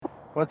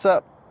What's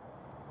up?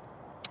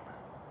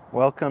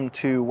 Welcome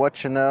to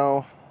What You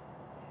Know.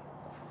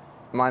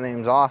 My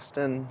name's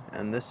Austin,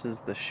 and this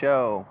is the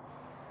show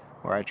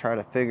where I try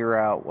to figure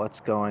out what's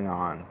going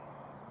on.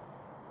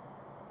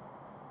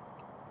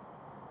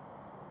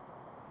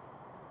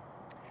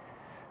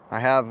 I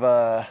have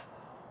a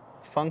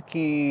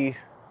funky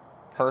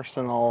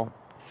personal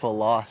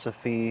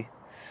philosophy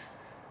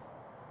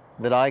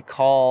that I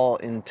call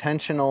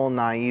intentional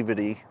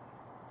naivety.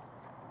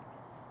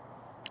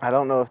 I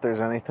don't know if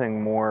there's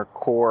anything more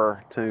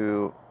core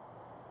to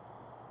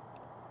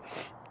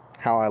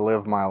how I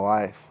live my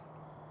life.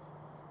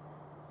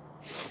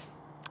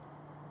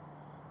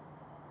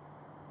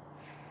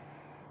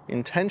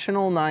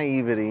 Intentional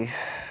naivety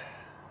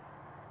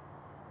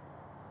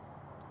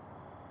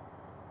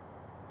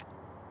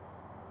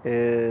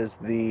is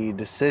the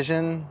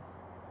decision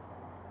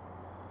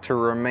to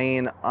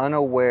remain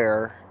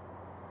unaware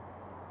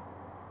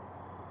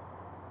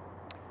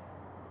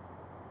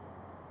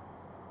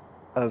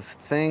of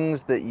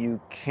things that you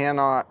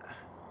cannot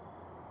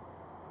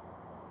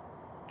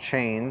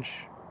change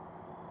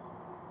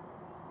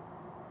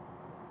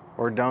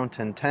or don't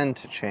intend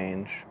to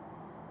change.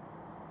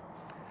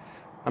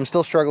 I'm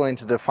still struggling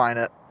to define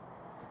it.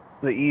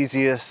 The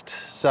easiest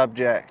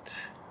subject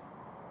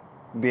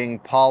being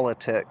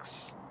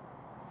politics.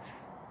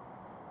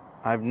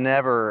 I've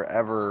never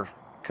ever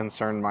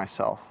concerned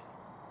myself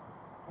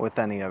with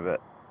any of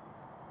it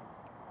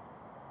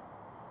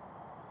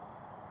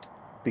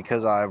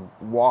because I've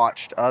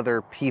watched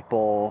other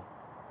people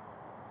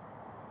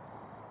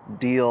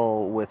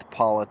deal with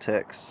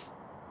politics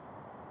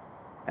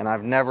and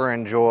I've never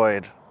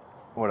enjoyed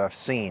what I've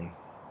seen.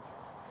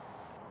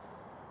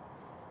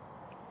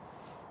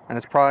 And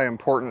it's probably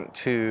important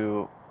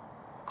to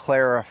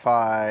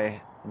clarify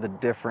the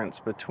difference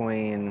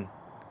between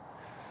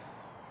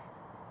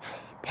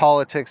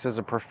politics as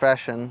a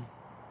profession,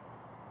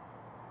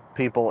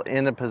 people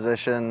in a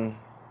position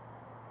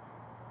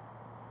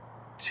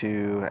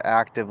to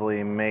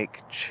actively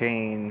make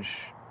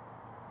change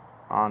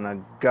on a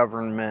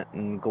government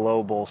and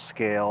global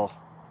scale.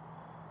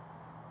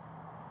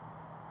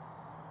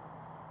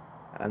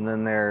 And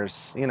then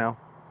there's,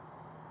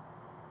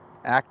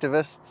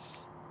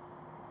 activists,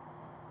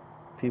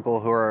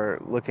 people who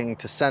are looking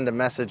to send a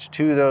message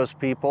to those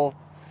people.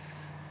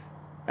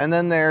 And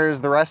then there's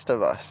the rest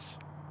of us.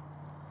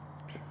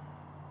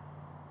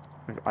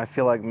 I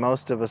feel like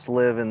most of us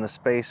live in the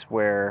space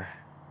where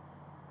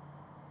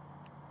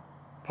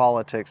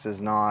politics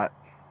is not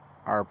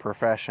our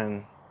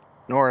profession,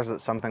 nor is it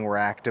something we're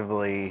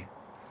actively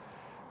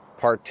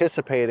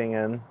participating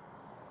in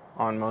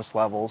on most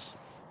levels.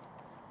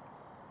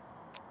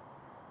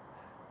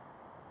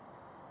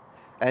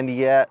 And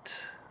yet,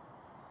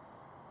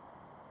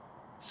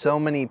 so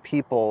many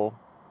people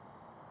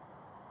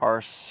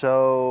are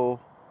so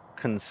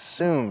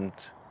consumed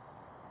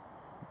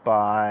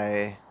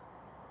by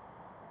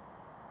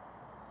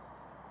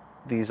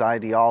these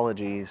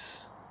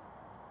ideologies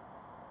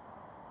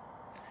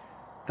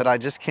that I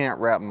just can't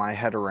wrap my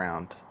head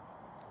around.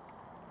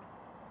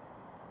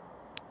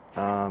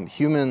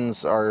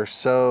 Humans are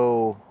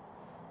so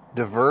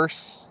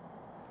diverse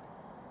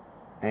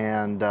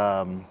and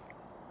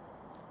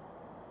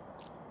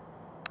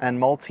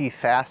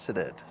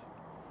multifaceted,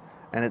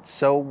 and it's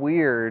so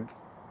weird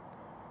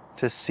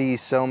to see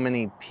so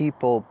many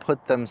people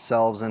put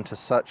themselves into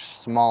such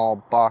small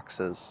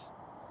boxes.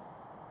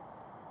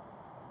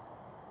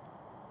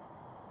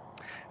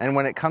 And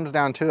when it comes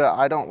down to it,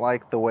 I don't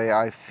like the way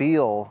I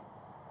feel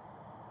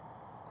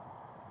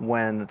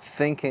when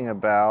thinking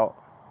about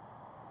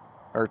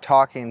or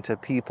talking to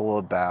people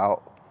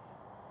about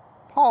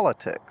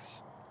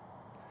politics.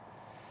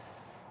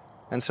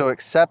 And so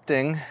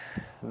accepting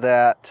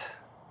that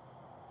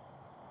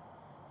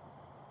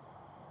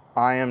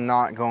I am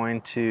not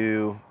going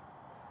to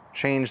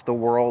change the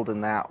world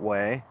in that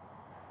way,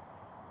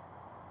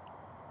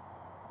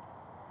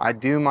 I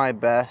do my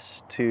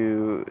best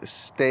to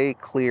stay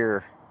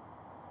clear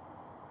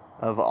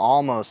of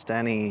almost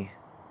any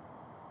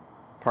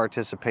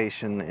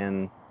participation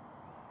in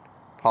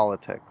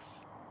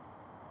politics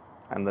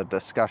and the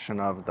discussion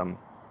of them.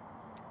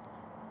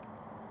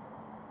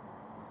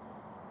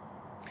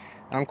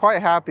 And I'm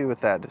quite happy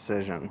with that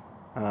decision.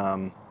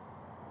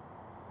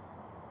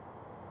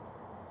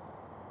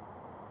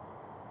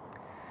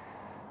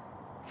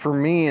 For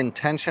me,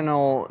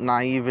 intentional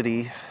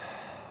naivety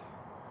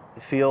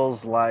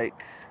feels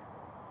like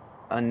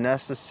a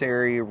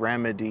necessary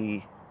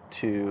remedy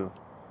to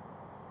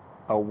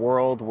a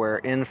world where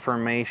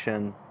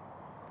information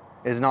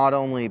is not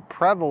only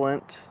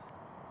prevalent,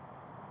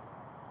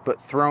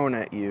 but thrown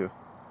at you.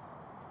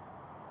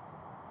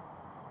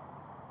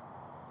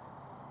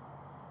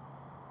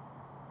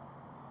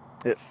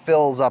 It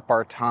fills up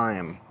our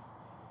time.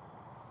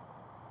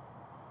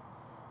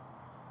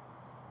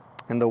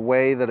 And the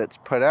way that it's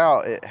put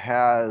out, it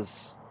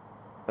has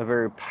a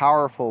very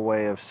powerful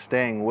way of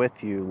staying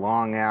with you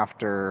long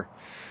after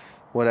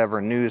whatever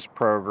news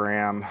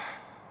program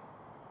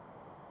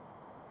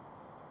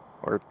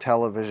or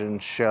television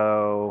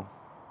show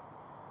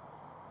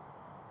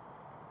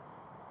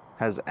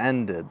has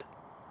ended.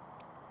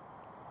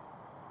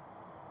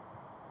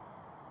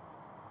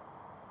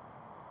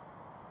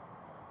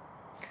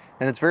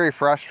 And it's very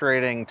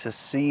frustrating to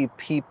see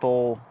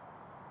people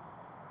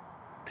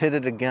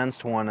pitted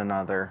against one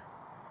another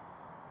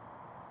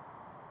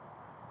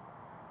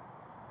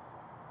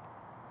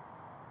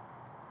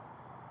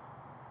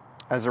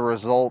as a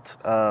result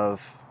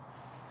of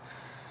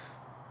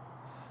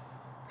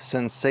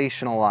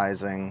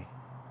sensationalizing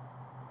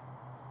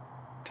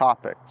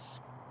topics.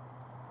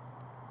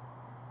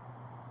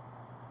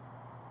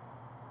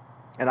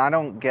 And I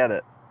don't get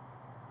it.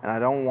 And I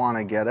don't want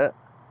to get it.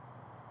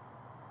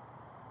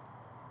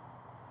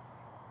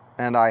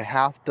 And I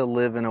have to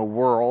live in a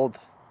world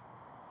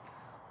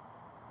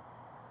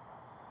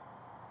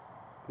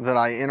that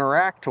I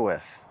interact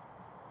with.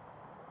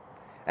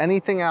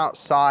 Anything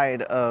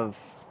outside of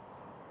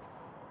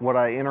what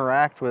I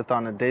interact with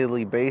on a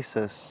daily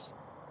basis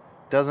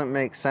doesn't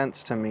make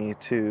sense to me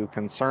to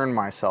concern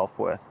myself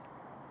with.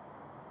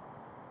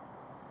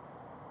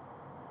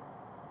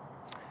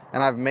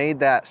 And I've made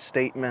that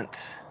statement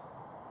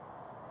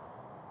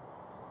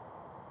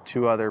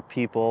to other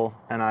people,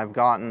 and I've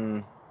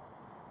gotten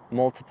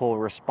multiple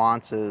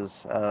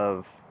responses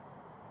of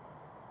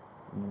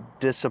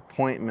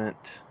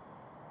disappointment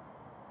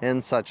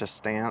in such a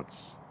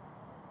stance,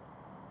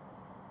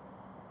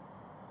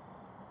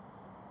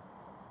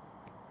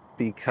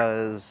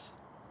 because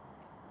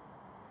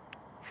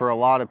for a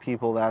lot of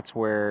people that's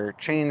where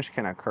change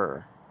can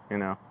occur, you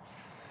know.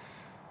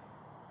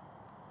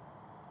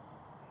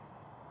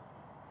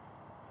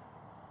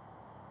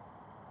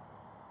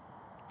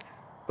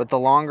 But the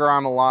longer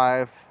I'm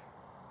alive,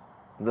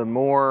 the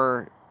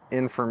more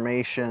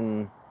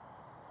information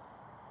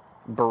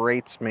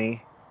berates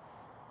me,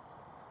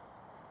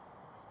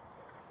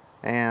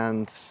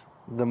 and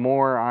the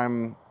more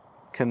I'm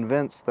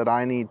convinced that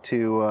I need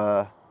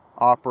to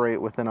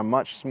operate within a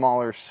much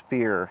smaller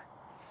sphere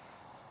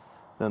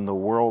than the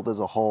world as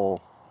a whole.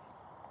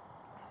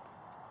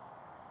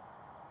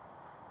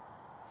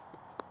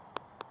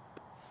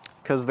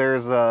 Because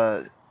there's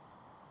a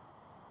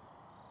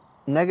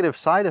negative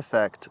side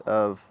effect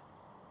of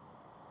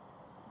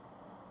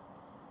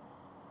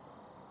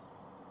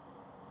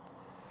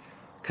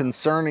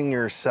concerning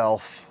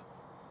yourself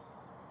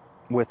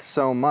with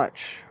so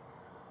much.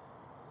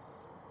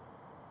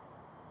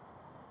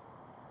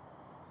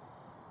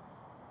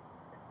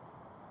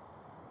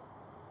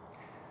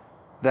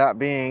 That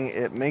being,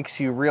 it makes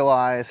you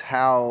realize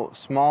how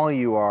small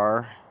you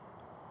are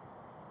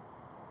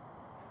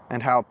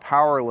and how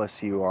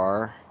powerless you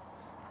are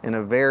in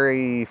a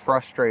very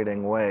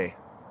frustrating way.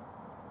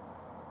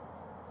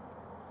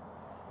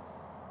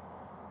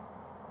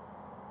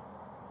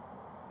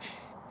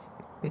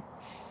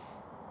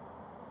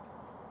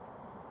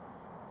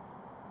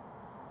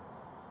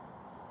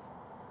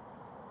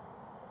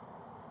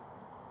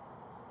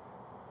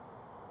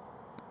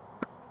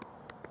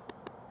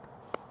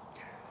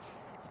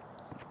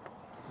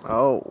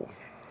 Oh,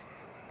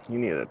 you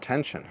need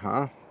attention,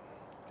 huh?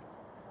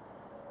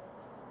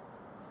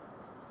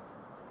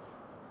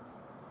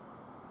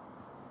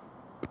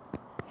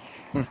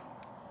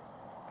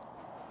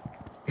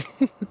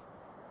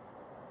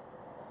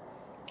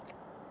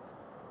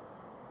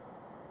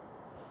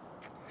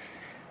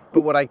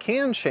 But what I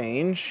can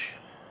change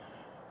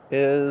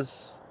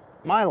is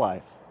my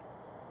life.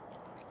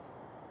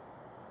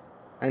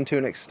 And to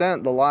an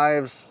extent, the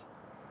lives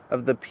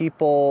of the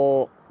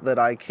people that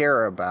I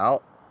care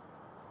about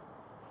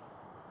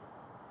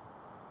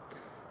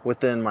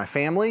within my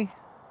family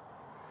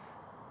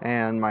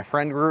and my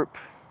friend group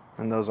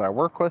and those I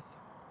work with.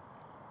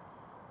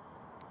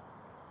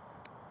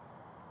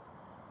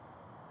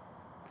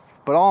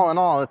 But all in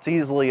all, it's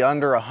easily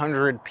under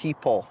 100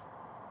 people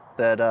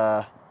that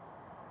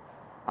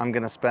I'm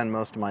going to spend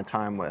most of my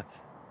time with.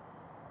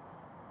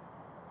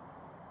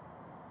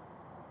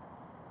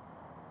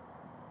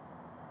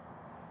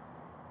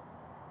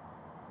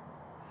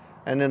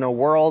 And in a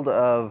world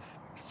of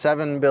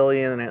 7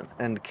 billion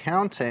and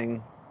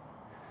counting,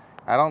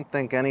 I don't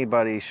think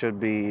anybody should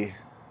be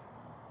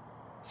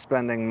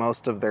spending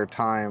most of their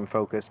time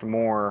focused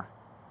more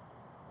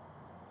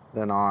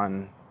than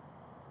on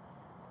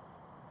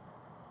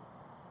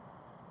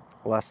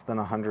less than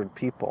 100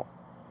 people.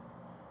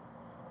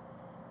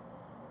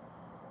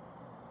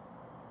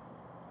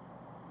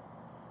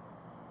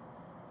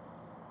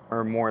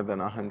 Or more than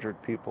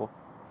 100 people.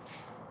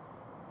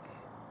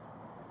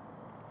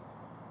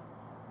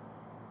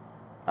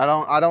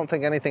 I don't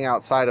think anything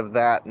outside of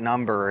that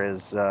number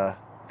is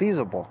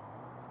feasible.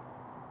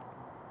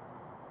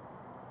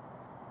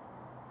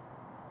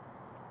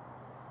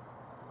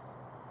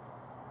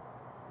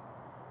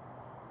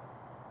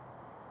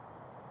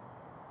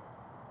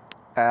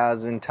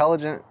 As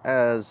intelligent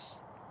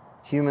as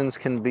humans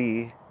can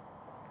be,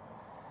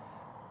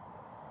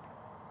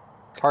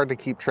 it's hard to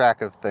keep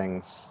track of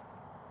things.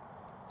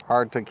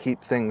 Hard to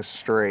keep things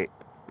straight.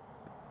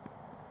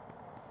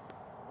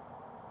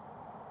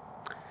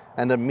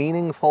 And a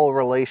meaningful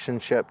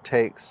relationship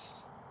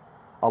takes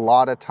a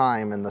lot of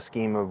time in the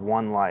scheme of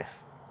one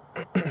life.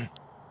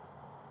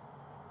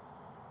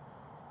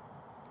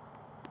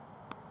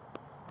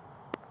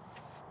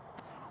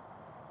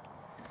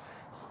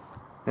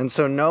 And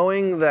so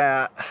knowing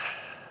that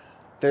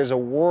there's a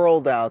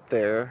world out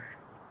there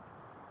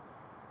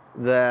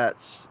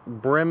that's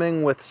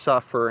brimming with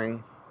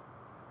suffering,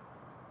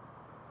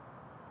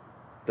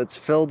 that's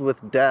filled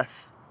with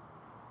death,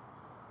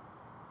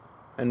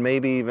 and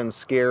maybe even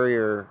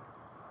scarier,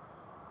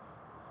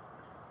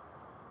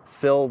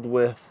 filled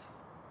with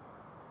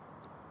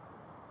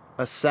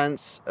a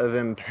sense of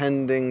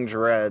impending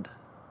dread.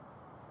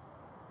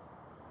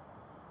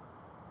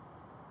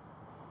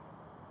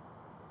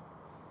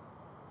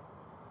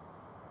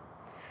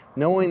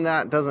 Knowing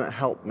that doesn't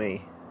help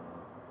me.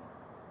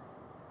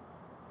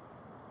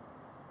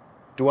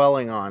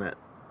 Dwelling on it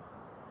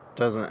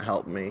doesn't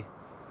help me.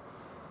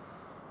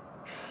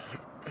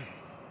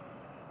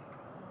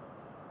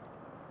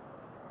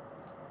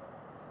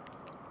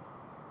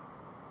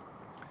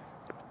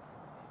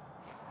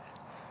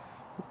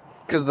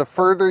 Because the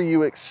further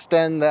you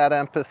extend that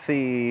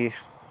empathy,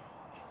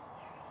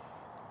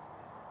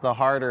 the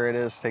harder it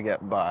is to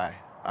get by,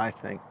 I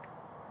think.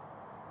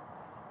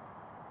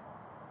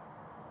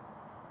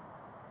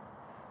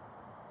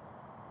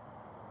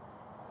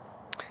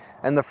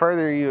 And the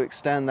further you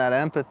extend that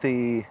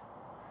empathy,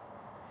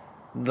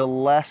 the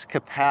less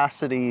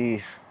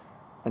capacity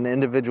an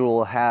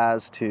individual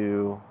has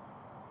to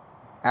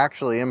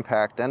actually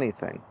impact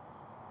anything.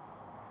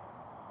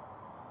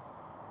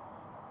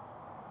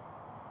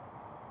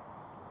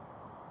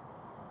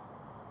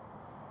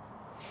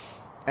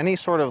 Any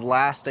sort of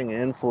lasting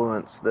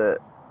influence that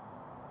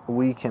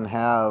we can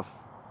have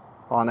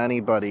on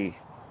anybody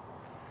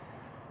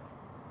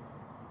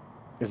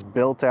is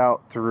built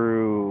out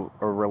through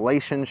a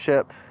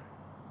relationship,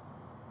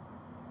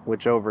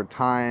 which over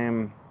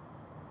time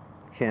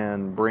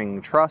can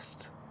bring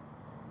trust.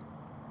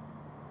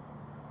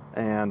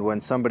 And when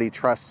somebody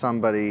trusts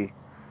somebody,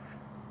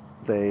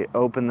 they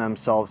open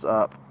themselves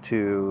up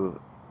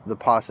to the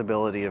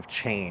possibility of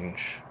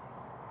change.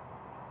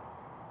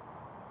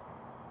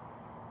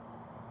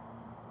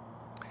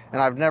 And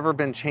I've never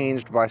been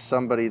changed by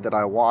somebody that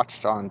I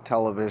watched on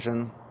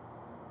television.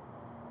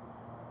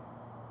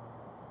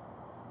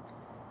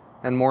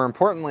 And more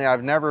importantly,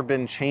 I've never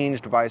been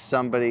changed by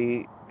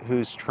somebody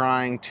who's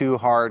trying too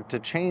hard to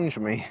change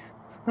me.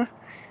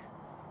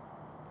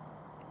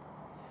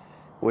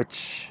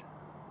 Which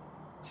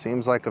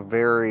seems like a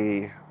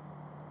very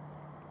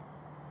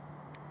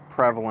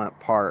prevalent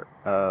part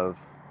of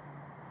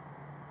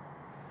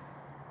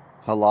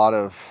a lot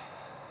of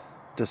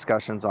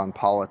discussions on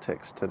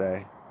politics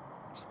today.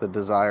 It's the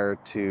desire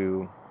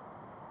to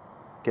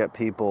get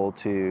people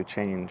to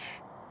change.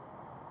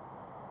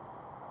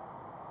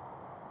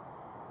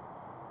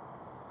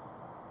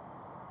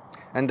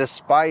 And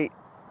despite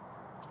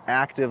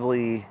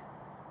actively,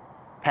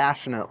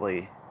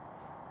 passionately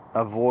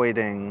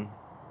avoiding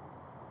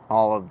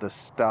all of this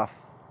stuff,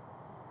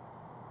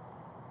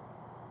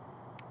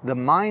 the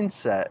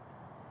mindset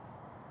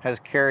has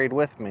carried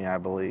with me, I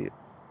believe.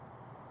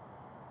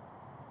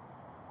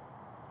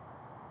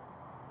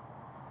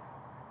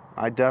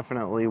 I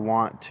definitely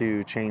want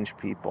to change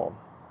people.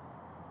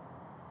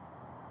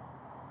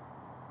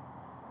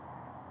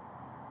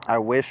 I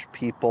wish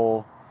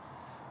people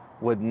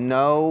would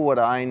know what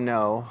I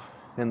know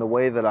in the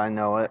way that I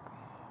know it,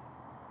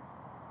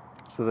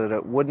 so that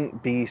it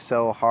wouldn't be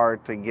so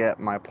hard to get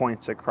my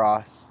points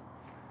across.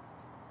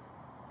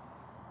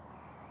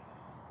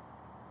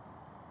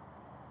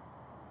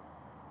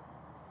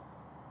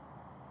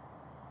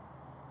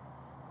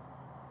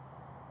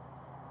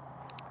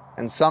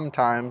 And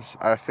sometimes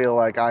I feel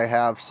like I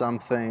have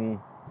something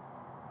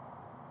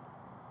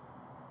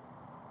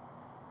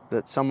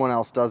that someone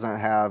else doesn't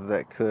have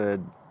that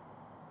could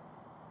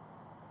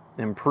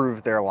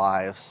improve their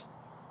lives.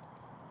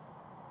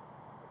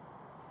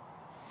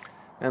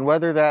 And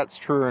whether that's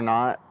true or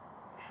not,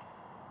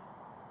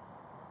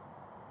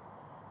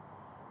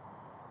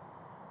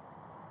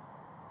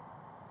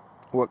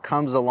 what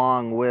comes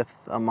along with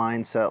a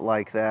mindset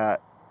like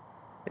that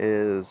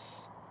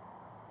is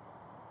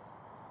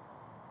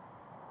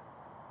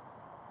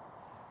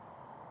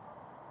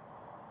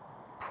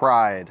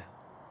pride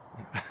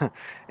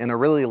in a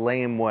really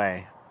lame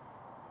way.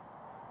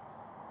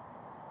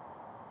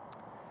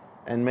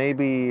 And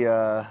maybe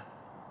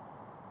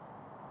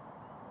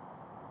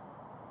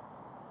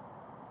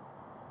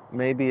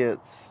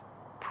it's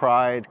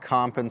pride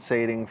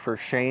compensating for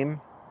shame.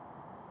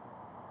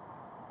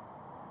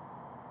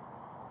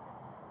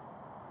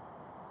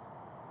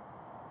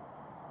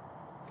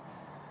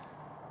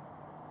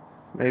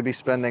 Maybe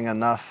spending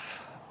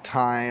enough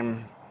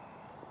time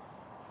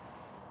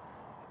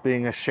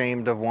being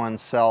ashamed of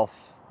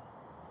oneself,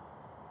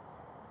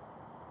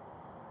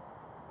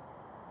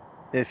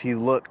 if you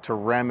look to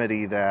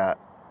remedy that,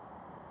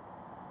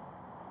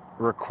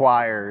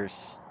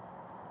 requires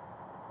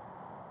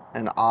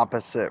an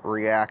opposite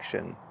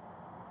reaction,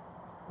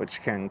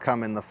 which can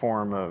come in the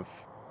form of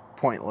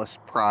pointless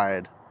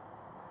pride.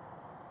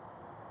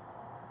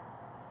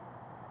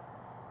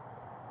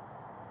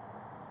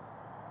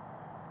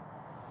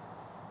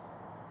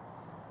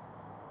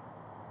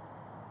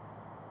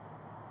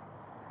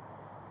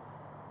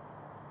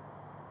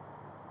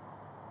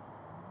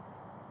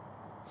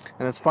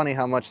 And it's funny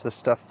how much this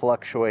stuff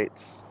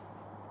fluctuates.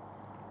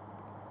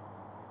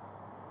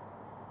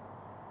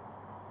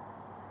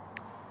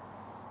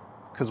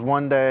 Because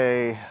one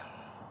day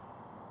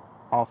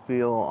I'll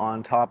feel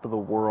on top of the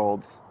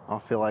world. I'll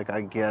feel like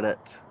I get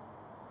it.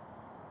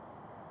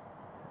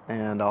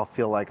 And I'll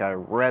feel like I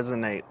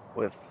resonate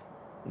with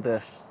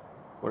this,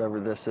 whatever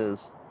this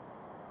is.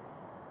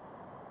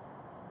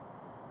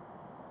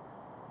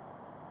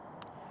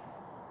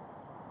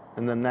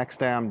 And the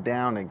next day I'm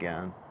down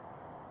again.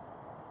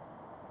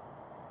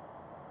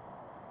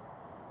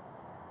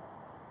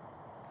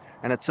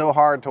 And it's so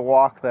hard to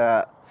walk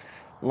that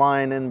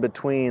line in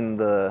between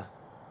the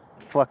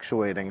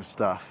fluctuating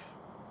stuff.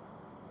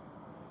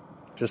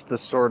 Just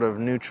this sort of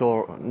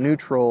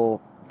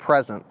neutral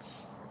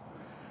presence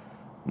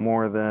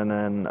more than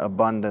an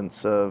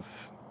abundance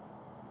of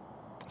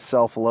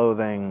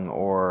self-loathing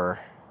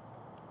or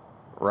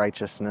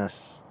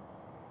righteousness.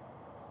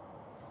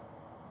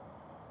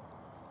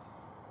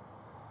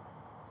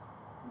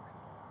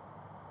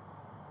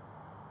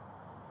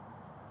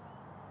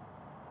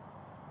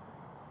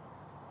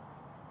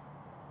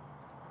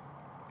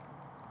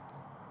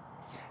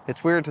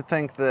 It's weird to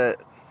think that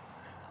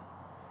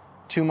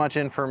too much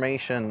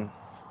information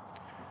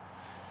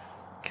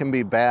can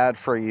be bad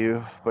for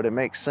you, but it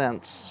makes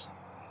sense.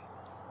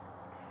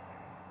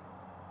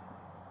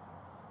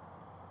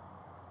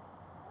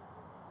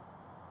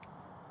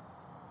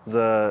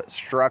 The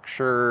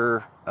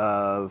structure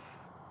of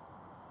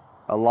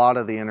a lot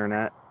of the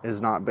internet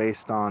is not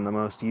based on the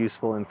most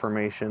useful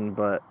information,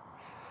 but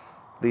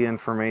the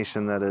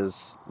information that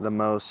is the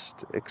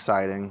most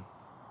exciting.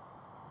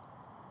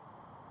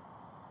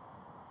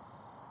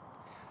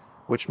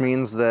 Which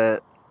means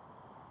that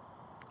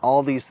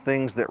all these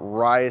things that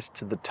rise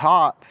to the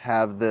top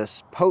have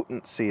this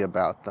potency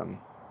about them.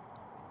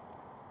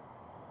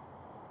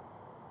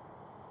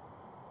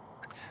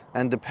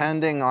 And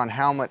depending on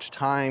how much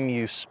time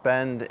you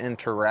spend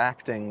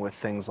interacting with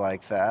things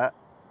like that,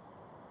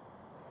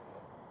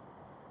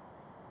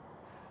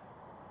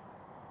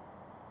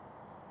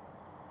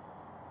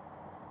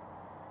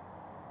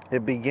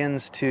 it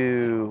begins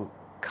to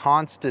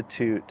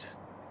constitute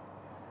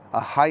a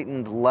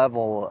heightened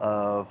level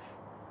of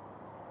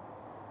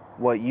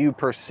what you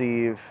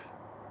perceive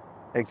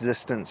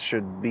existence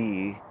should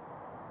be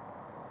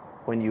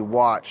when you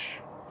watch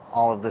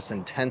all of this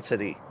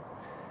intensity.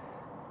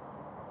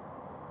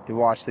 You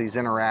watch these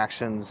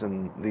interactions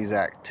and these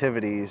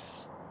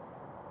activities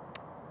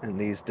and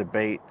these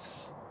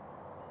debates.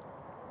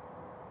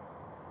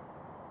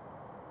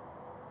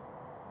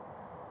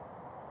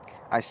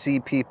 I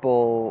see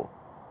people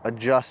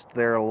adjust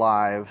their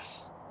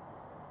lives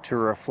to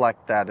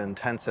reflect that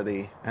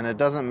intensity, and it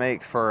doesn't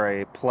make for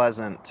a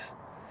pleasant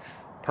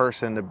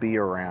person to be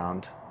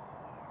around.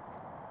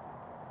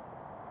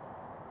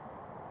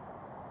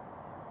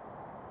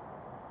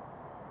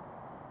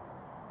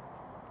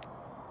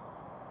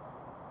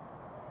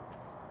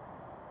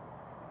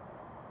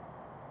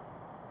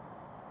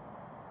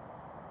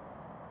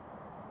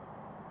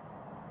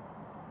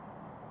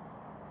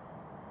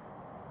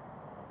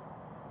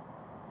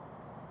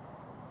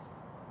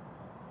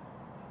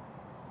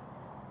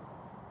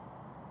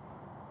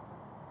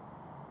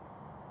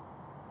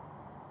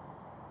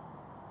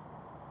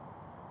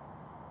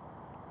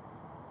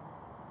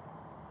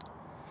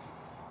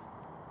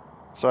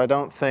 So I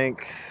don't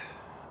think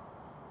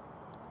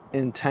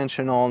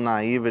intentional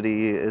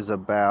naivety is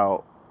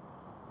about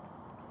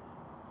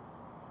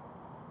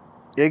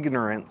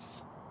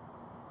ignorance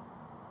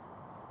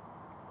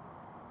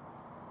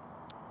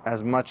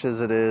as much as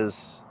it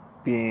is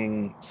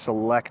being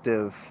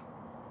selective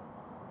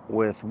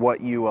with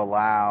what you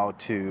allow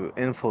to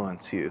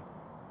influence you.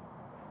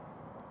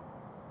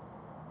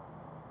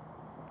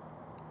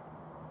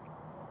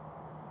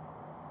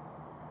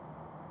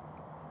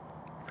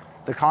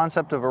 The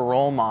concept of a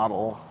role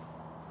model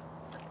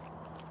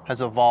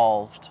has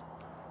evolved.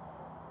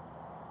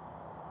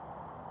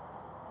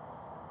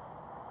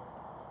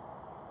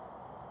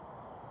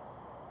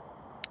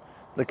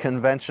 The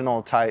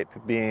conventional type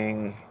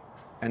being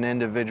an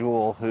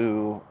individual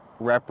who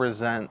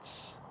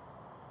represents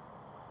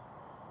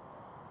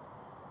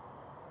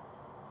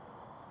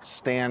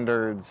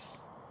standards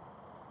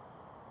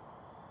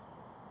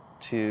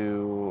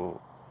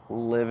to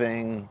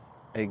living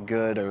a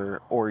good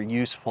or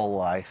useful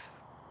life.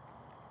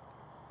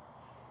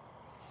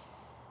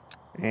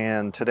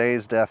 And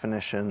today's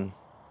definition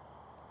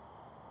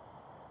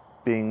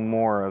being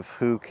more of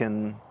who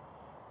can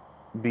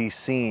be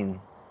seen.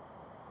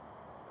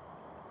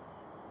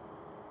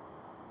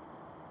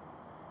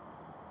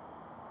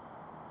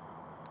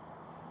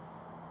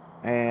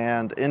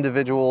 And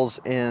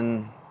individuals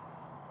in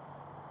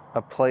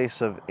a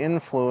place of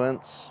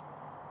influence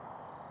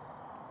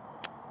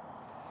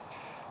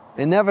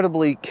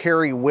inevitably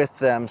carry with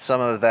them some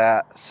of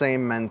that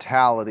same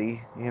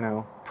mentality,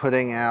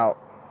 putting out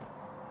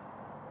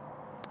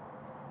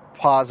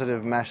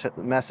positive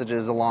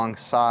messages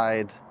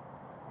alongside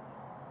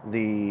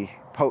the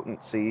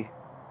potency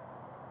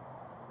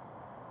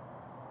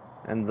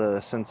and the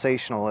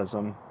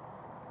sensationalism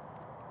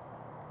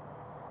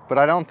But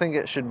I don't think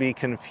it should be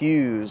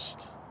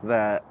confused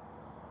that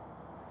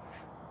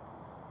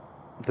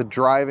the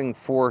driving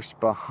force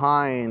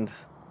behind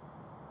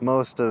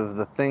most of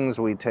the things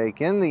we take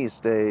in these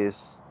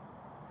days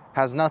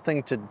has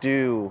nothing to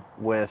do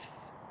with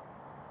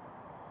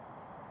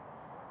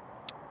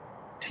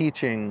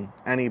teaching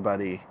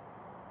anybody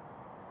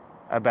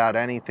about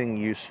anything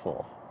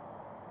useful.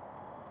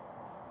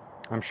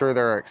 I'm sure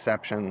there are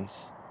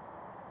exceptions,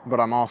 but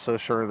I'm also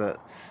sure that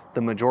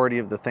the majority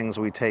of the things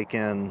we take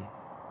in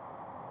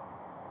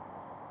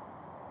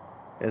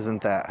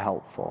isn't that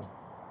helpful.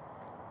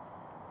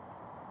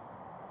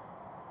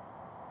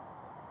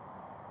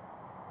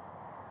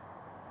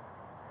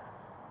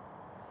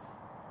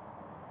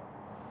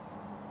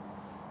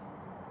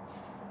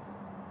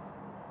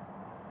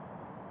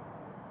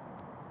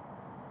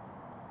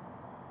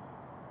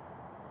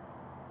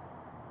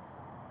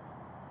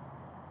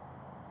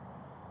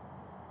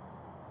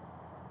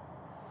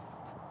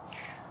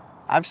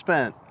 I've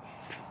spent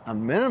a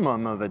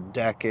minimum of a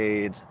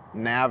decade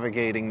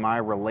navigating my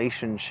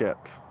relationship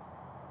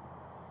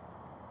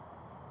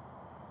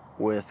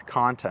with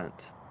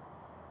content.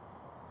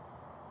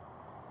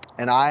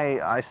 And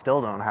I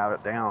still don't have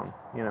it down.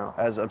 You know,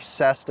 as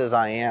obsessed as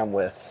I am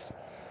with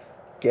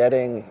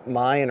getting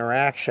my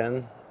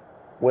interaction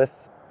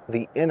with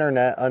the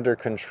internet under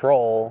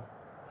control,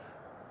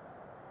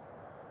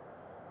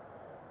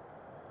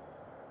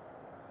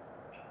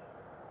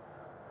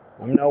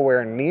 I'm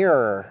nowhere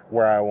near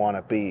where I want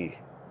to be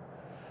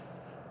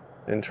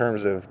in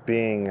terms of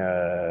being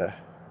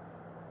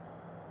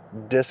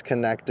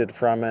disconnected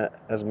from it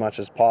as much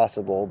as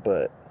possible,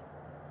 but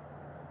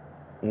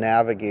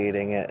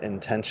navigating it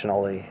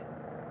intentionally.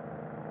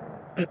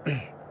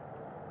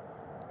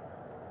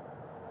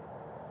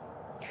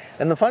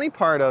 And the funny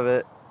part of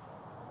it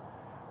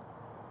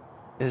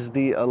is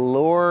the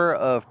allure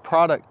of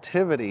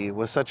productivity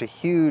was such a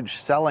huge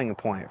selling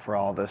point for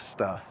all this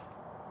stuff.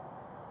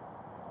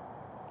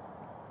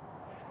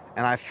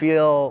 And I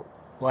feel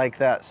like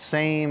that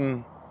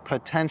same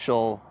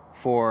potential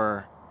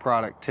for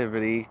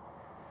productivity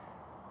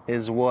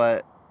is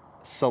what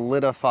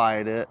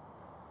solidified it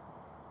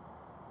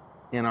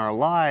in our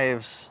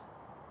lives,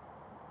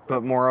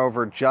 but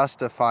moreover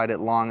justified it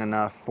long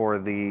enough for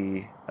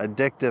the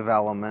addictive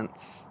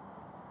elements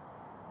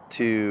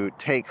to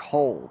take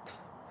hold.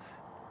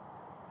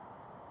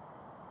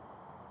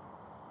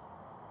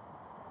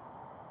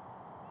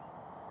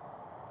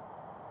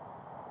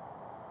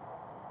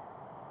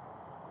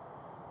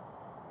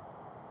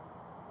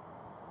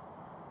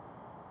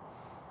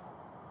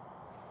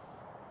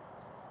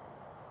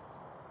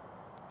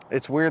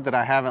 It's weird that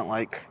I haven't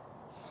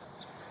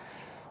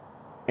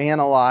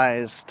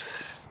analyzed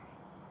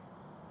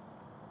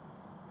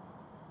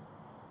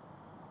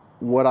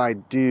what I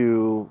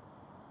do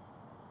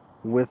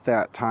with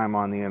that time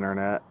on the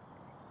internet,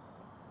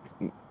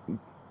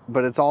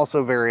 but it's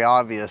also very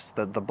obvious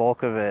that the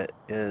bulk of it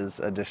is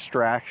a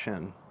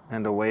distraction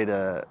and a way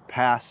to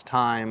pass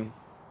time.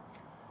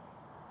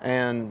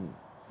 And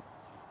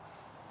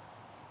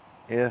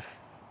if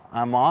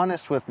I'm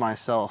honest with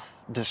myself,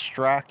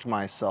 distract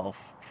myself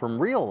from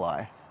real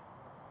life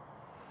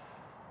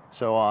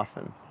so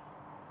often.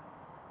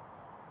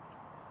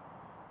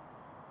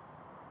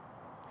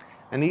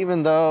 And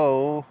even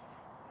though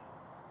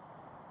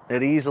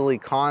it easily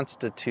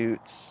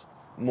constitutes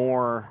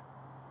more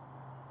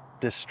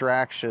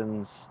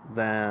distractions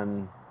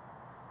than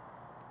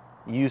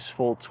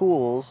useful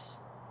tools,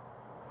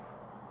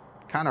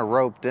 kind of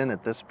roped in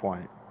at this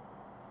point.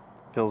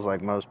 Feels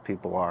like most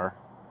people are.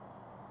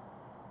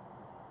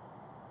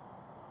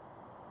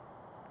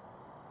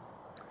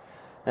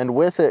 And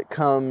with it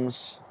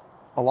comes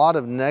a lot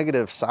of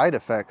negative side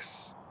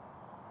effects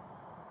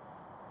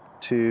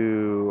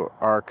to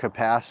our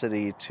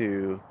capacity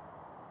to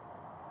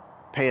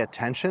pay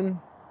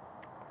attention,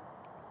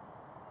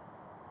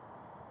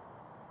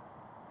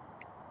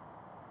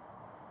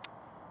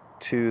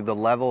 to the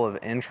level of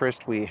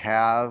interest we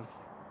have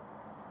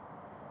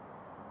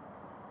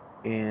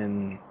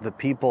in the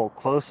people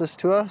closest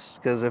to us.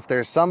 Because if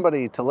there's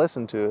somebody to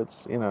listen to,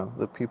 it's,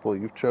 the people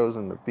you've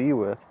chosen to be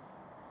with.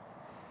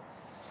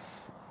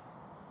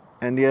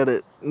 And yet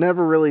it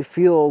never really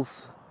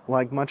feels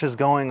like much is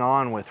going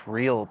on with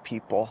real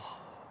people.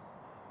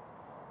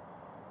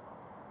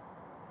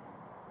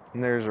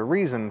 And there's a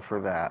reason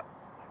for that.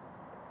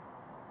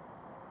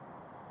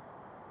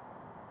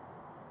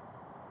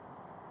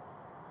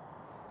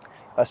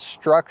 A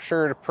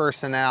structured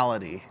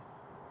personality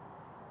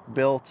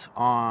built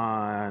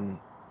on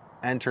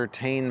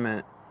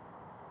entertainment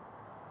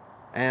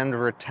and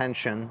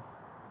retention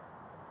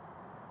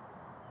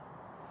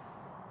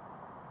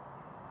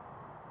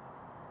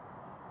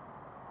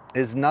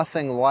is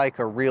nothing like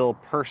a real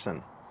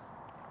person.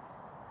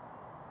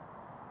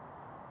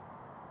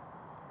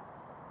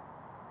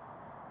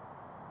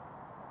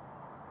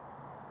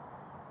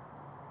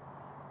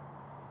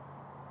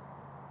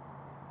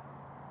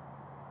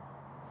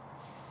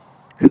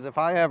 Because if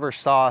I ever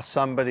saw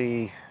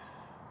somebody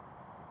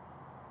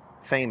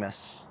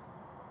famous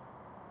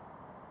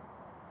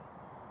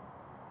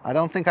I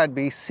don't think I'd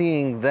be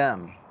seeing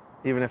them,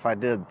 even if I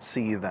did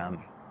see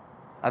them.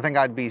 I think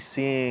I'd be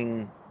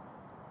seeing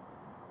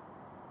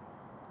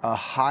a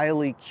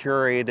highly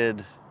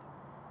curated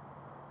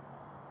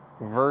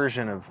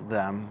version of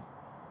them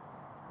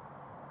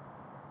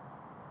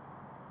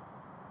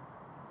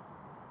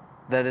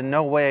that in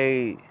no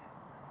way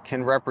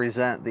can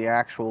represent the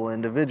actual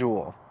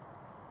individual.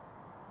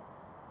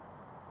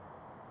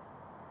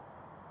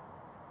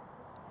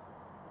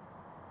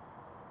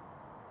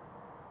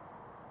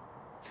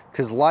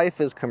 Because life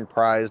is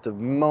comprised of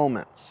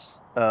moments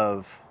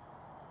of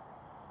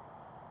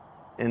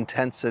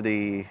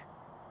intensity,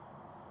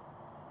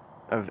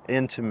 of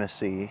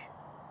intimacy.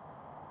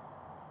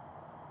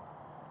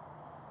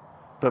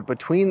 But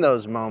between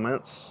those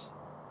moments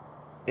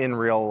in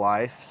real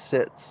life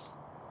sits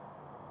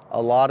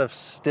a lot of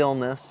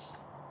stillness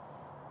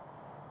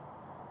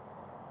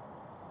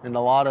and a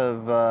lot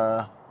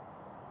of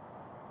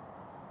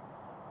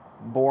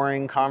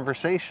boring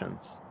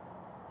conversations.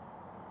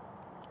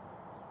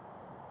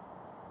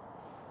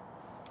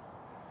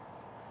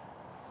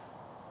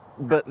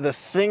 But the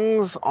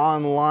things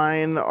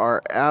online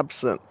are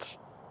absent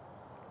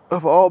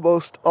of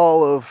almost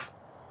all of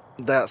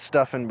that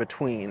stuff in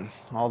between,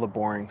 all the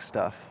boring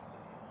stuff.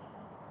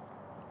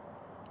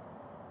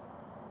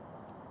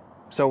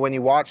 So when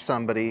you watch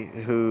somebody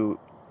who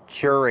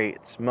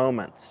curates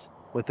moments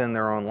within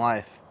their own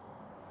life,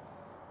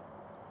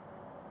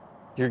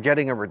 you're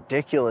getting a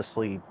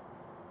ridiculously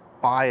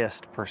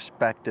biased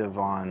perspective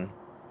on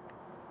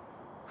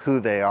who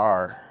they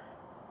are.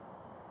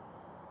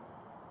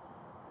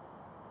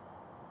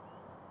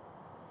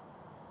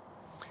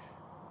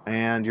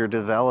 And you're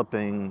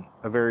developing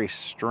a very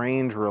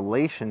strange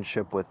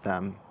relationship with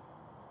them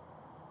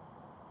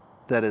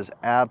that is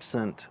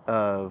absent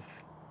of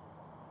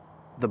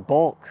the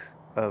bulk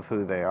of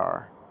who they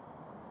are.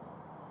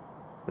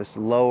 This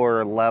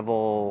lower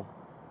level,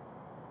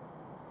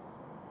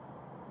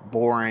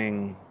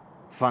 boring,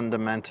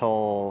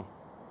 fundamental,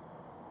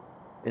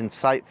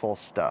 insightful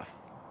stuff.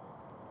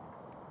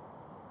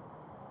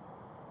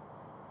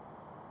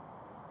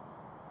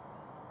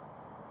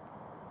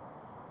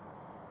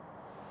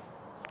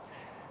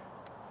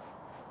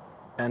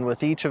 And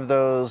with each of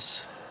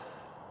those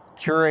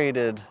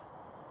curated,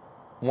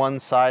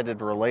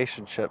 one-sided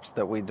relationships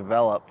that we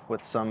develop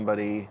with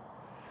somebody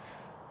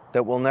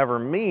that we'll never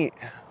meet,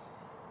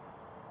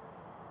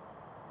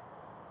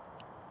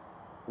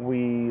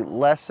 we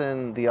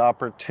lessen the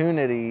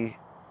opportunity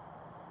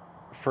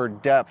for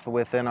depth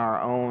within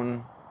our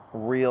own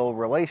real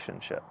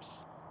relationships.